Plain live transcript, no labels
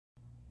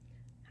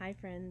Hi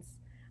friends,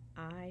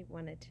 I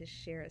wanted to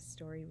share a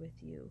story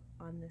with you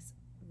on this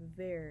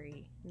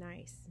very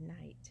nice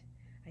night.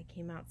 I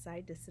came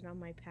outside to sit on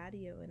my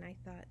patio and I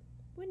thought,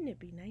 wouldn't it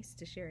be nice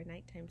to share a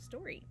nighttime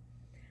story?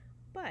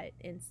 But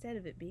instead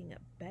of it being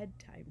a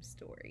bedtime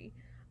story,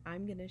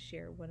 I'm going to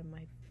share one of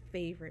my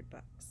favorite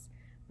books.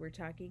 We're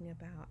talking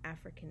about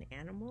African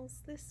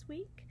animals this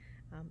week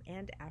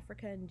and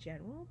Africa in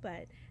general,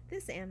 but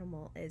this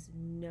animal is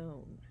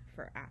known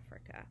for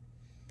Africa.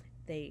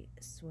 They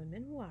swim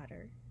in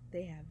water.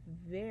 They have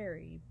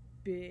very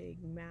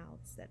big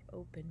mouths that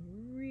open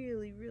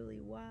really, really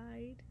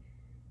wide.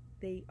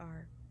 They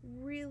are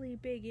really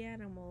big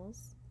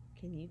animals.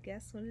 Can you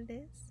guess what it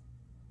is?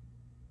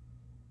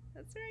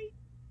 That's right.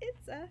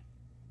 It's a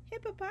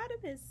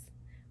hippopotamus.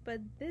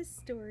 But this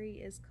story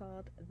is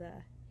called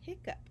the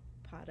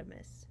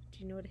Hiccupotamus. Do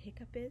you know what a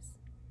hiccup is?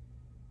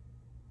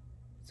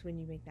 It's when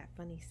you make that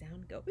funny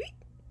sound go,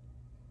 eek!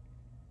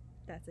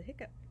 That's a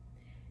hiccup.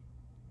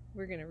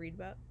 We're going to read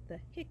about the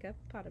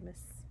Hiccupotamus.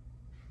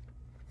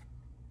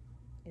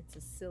 It's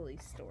a silly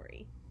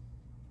story.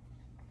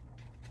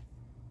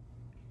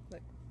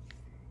 Look,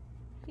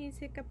 he's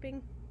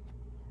hiccuping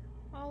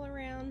all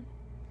around.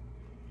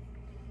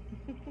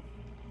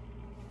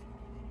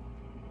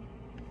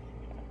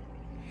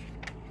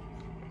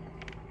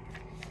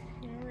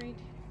 All right,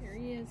 here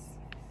he is.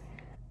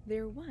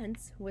 There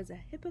once was a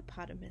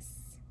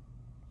hippopotamus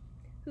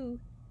who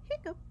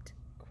hiccuped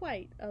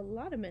quite a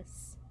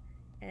lot-a-miss.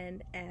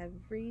 And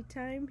every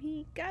time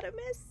he got a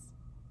miss,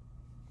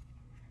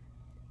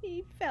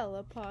 he fell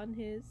upon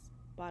his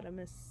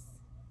bottomus.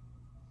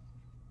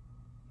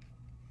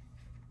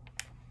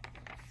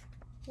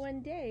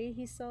 One day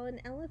he saw an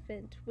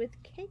elephant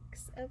with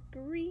cakes of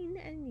green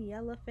and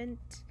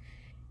yellowfant.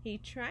 He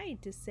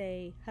tried to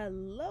say,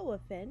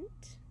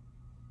 "Hello-ophant."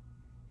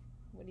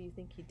 What do you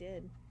think he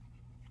did?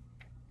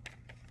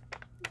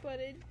 But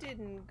it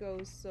didn't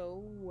go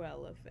so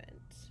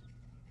well-ophant.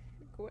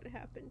 Look what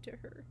happened to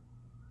her.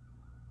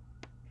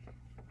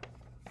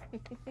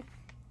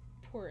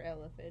 Poor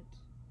elephant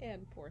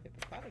and poor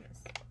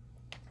hippopotamus.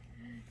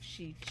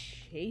 She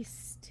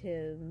chased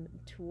him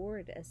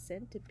toward a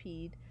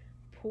centipede,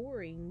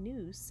 pouring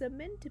new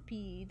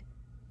cementipede.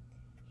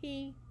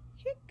 He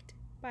hicked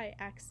by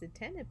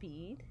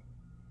accidentipede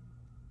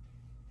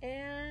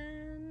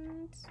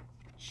and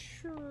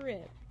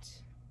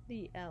tripped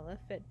the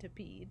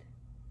elephantipede.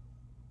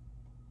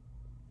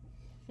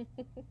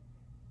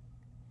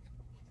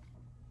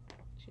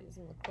 She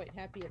doesn't look quite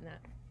happy in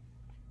that.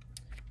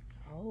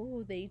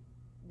 Oh, they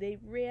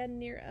ran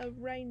near a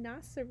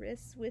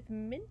rhinoceros with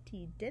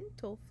minty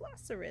dental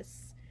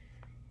flosserus.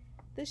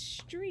 The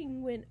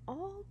string went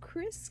all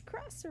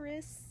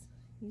criss-crosserous.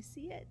 You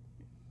see it?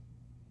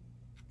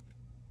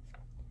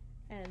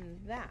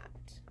 And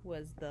that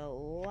was the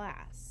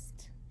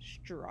last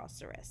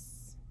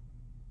strawcerus.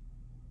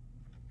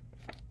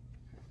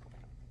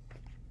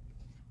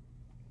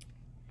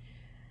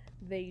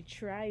 They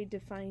tried to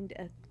find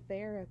a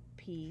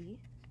therapy,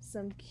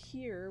 some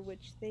cure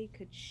which they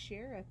could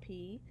share a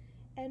pea,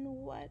 and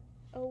what,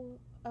 a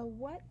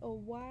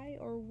why,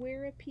 or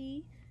where a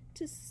pea,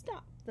 to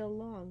stop the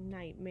long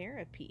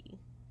nightmare-a-pea.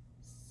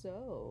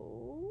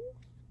 So,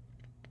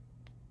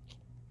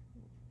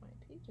 my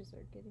pages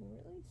are getting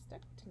really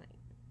stuck tonight.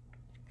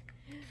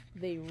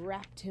 They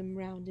wrapped him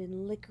round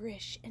in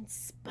licorice and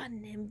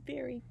spun him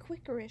very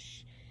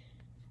quickerish.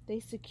 They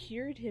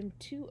secured him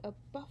to a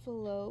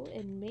buffalo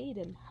and made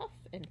him huff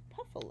and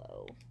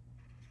puffalo.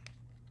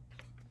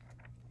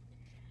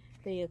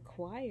 They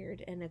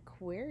acquired an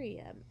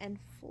aquarium and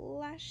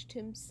flashed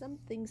him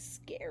something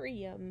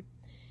scarium.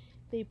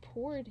 They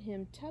poured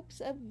him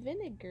tubs of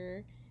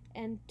vinegar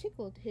and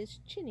tickled his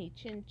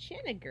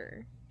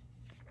chinny-chin-chiniger.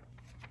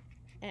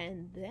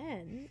 And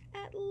then,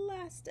 at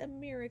last a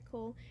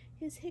miracle,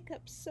 his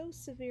hiccup so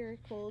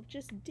severical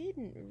just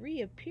didn't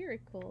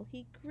reappearical.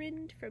 He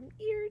grinned from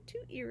ear to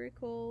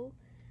earicle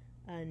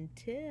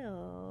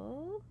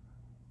until...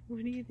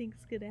 What do you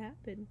think's gonna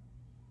happen?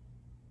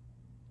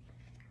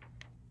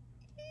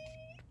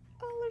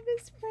 All of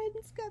his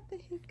friends got the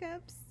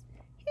hiccups.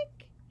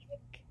 Hick,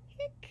 hick,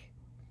 hick.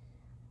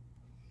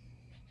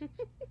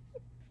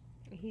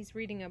 He's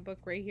reading a book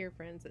right here,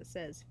 friends, that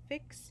says,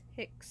 Fix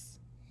Hicks.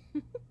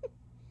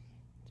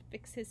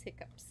 Fix his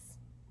hiccups.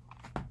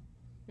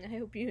 I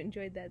hope you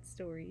enjoyed that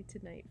story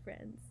tonight,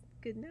 friends.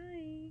 Good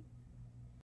night.